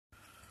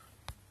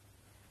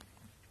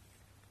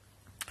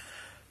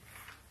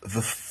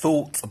The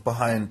thought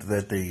behind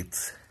their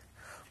deeds.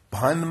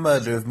 Behind the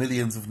murder of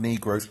millions of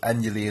Negroes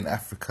annually in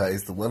Africa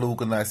is the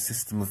well-organised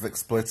system of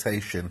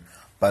exploitation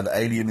by the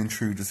alien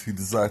intruders who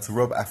desire to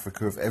rob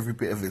Africa of every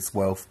bit of its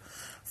wealth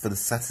for the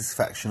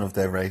satisfaction of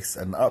their race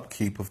and the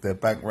upkeep of their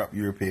bankrupt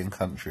European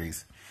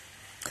countries.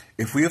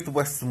 If we of the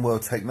Western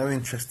world take no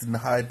interest in the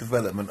higher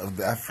development of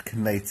the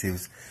African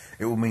natives,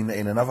 it will mean that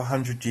in another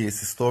 100 years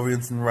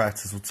historians and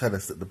writers will tell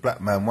us that the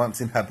black man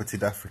once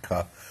inhabited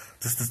Africa,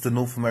 just as the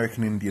North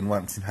American Indian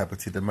once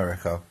inhabited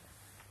America.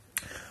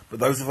 But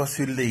those of us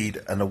who lead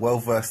and are well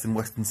versed in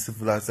Western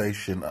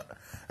civilization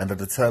and are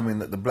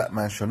determined that the black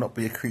man shall not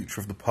be a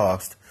creature of the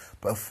past,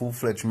 but a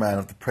full-fledged man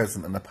of the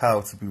present and a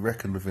power to be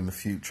reckoned with in the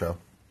future.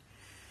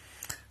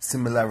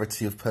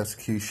 Similarity of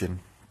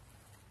persecution.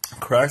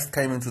 Christ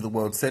came into the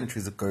world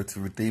centuries ago to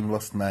redeem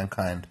lost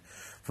mankind.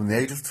 From the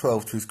age of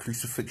 12 to his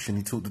crucifixion,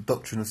 he taught the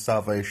doctrine of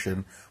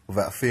salvation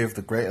without fear of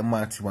the great and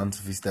mighty ones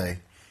of his day.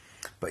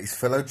 But his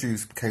fellow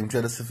Jews became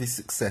jealous of his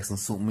success and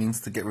sought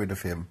means to get rid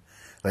of him.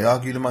 They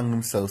argued among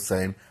themselves,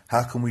 saying,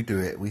 "How can we do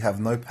it? We have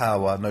no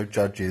power, no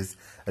judges,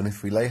 and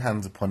if we lay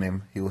hands upon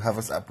him, he will have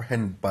us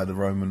apprehended by the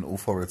Roman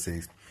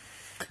authorities.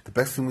 The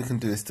best thing we can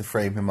do is to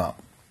frame him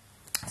up."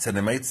 So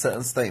they made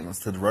certain statements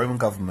to the Roman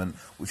government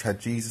which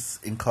had Jesus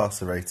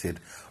incarcerated,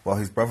 while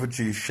his brother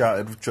Jews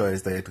shouted with joy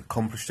as they had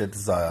accomplished their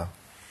desire.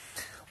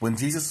 When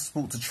Jesus was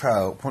brought to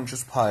trial,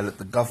 Pontius Pilate,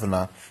 the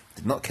governor,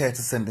 did not care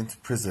to send him to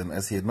prison,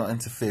 as he had not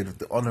interfered with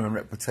the honour and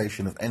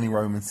reputation of any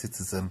Roman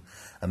citizen,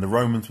 and the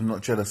Romans were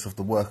not jealous of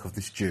the work of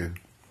this Jew.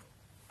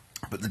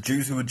 But the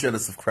Jews who were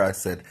jealous of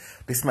Christ said,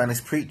 "This man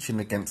is preaching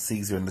against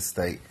Caesar and the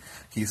state.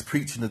 He is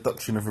preaching the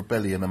doctrine of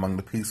rebellion among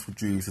the peaceful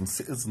Jews and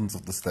citizens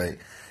of the state.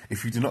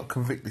 If you do not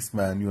convict this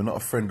man, you are not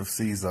a friend of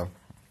Caesar."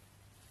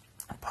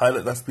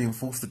 Pilate, thus being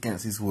forced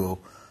against his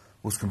will,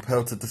 was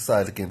compelled to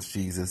decide against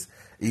Jesus,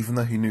 even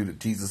though he knew that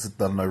Jesus had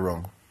done no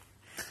wrong.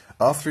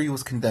 After he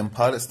was condemned,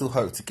 Pilate still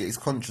hoped to get his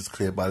conscience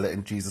clear by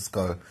letting Jesus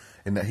go,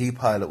 in that he,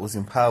 Pilate, was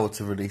empowered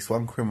to release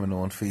one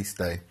criminal on feast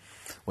day.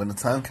 When the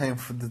time came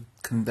for the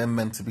condemned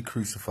men to be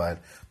crucified,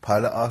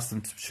 Pilate asked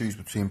them to choose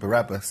between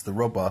Barabbas, the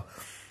robber,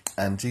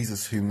 and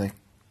Jesus, whom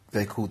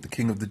they called the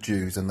King of the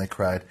Jews, and they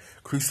cried,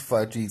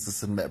 "Crucify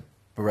Jesus and let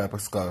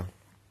Barabbas go."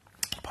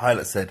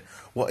 Pilate said,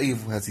 "What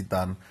evil has he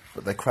done?"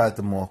 But they cried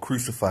the more,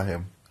 "Crucify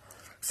him."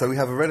 So we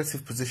have a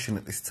relative position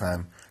at this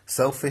time.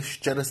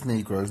 Selfish, jealous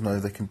Negroes know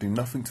they can do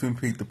nothing to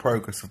impede the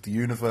progress of the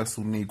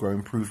Universal Negro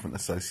Improvement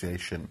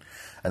Association,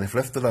 and if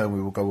left alone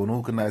we will go on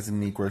organising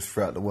Negroes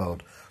throughout the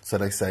world. So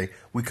they say,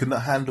 "We could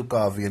not handle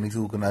Garvey and his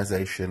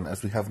organisation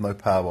as we have no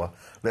power.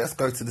 Let us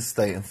go to the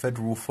state and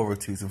federal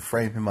authorities and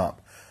frame him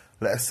up.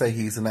 Let us say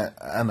he is an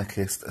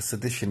anarchist, a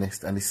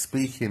seditionist, and is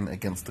speaking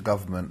against the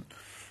government.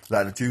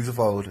 Like the Jews of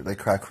old, they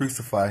cry,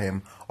 'Crucify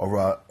him,'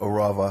 or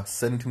rather,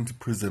 send him to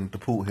prison,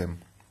 deport him."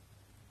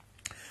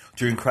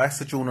 During Christ's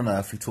sojourn on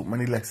earth, he taught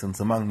many lessons,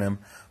 among them,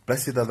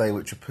 "Blessed are they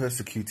which are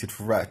persecuted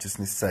for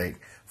righteousness'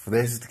 sake, for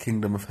theirs is the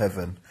kingdom of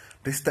heaven."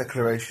 This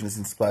declaration has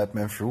inspired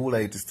men through all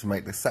ages to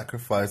make their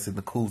sacrifice in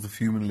the cause of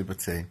human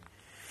liberty.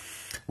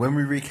 When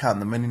we recount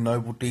the many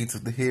noble deeds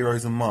of the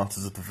heroes and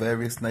martyrs of the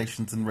various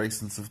nations and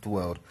races of the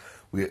world,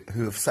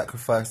 who have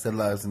sacrificed their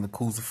lives in the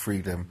cause of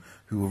freedom,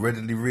 who will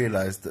readily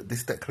realise that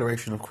this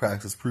declaration of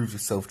Christ has proved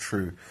itself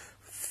true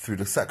through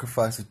the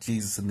sacrifice of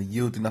Jesus and the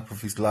yielding up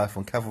of his life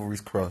on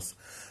Calvary's cross.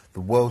 The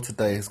world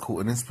today has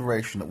caught an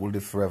inspiration that will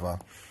live forever.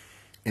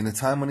 In the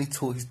time when he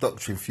taught his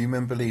doctrine, few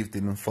men believed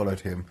in and followed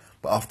him,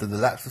 but after the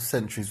lapse of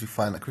centuries we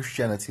find that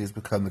Christianity has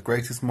become the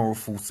greatest moral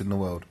force in the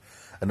world.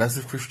 And as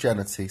with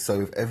Christianity,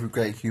 so with every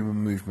great human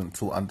movement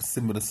taught under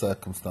similar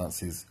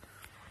circumstances.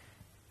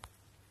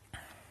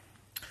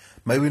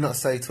 May we not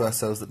say to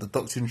ourselves that the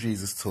doctrine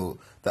Jesus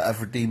taught, that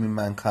of redeeming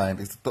mankind,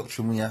 is the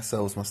doctrine we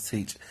ourselves must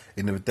teach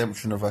in the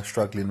redemption of our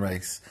struggling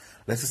race.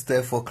 Let us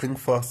therefore cling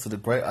fast to the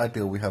great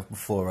ideal we have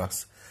before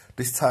us.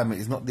 This time it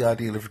is not the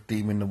ideal of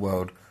redeeming the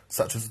world,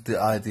 such as the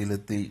ideal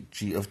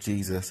of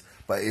Jesus,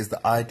 but it is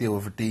the ideal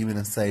of redeeming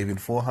and saving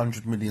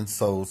 400 million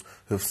souls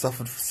who have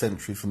suffered for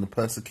centuries from the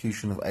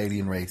persecution of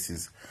alien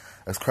races.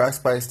 As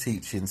Christ by his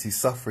teachings, his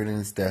suffering and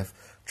his death,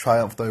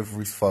 triumphed over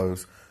his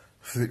foes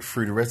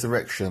through the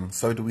resurrection,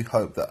 so do we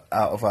hope that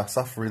out of our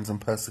sufferings and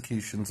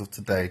persecutions of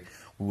today,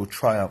 we will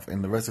triumph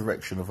in the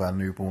resurrection of our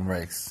newborn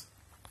race.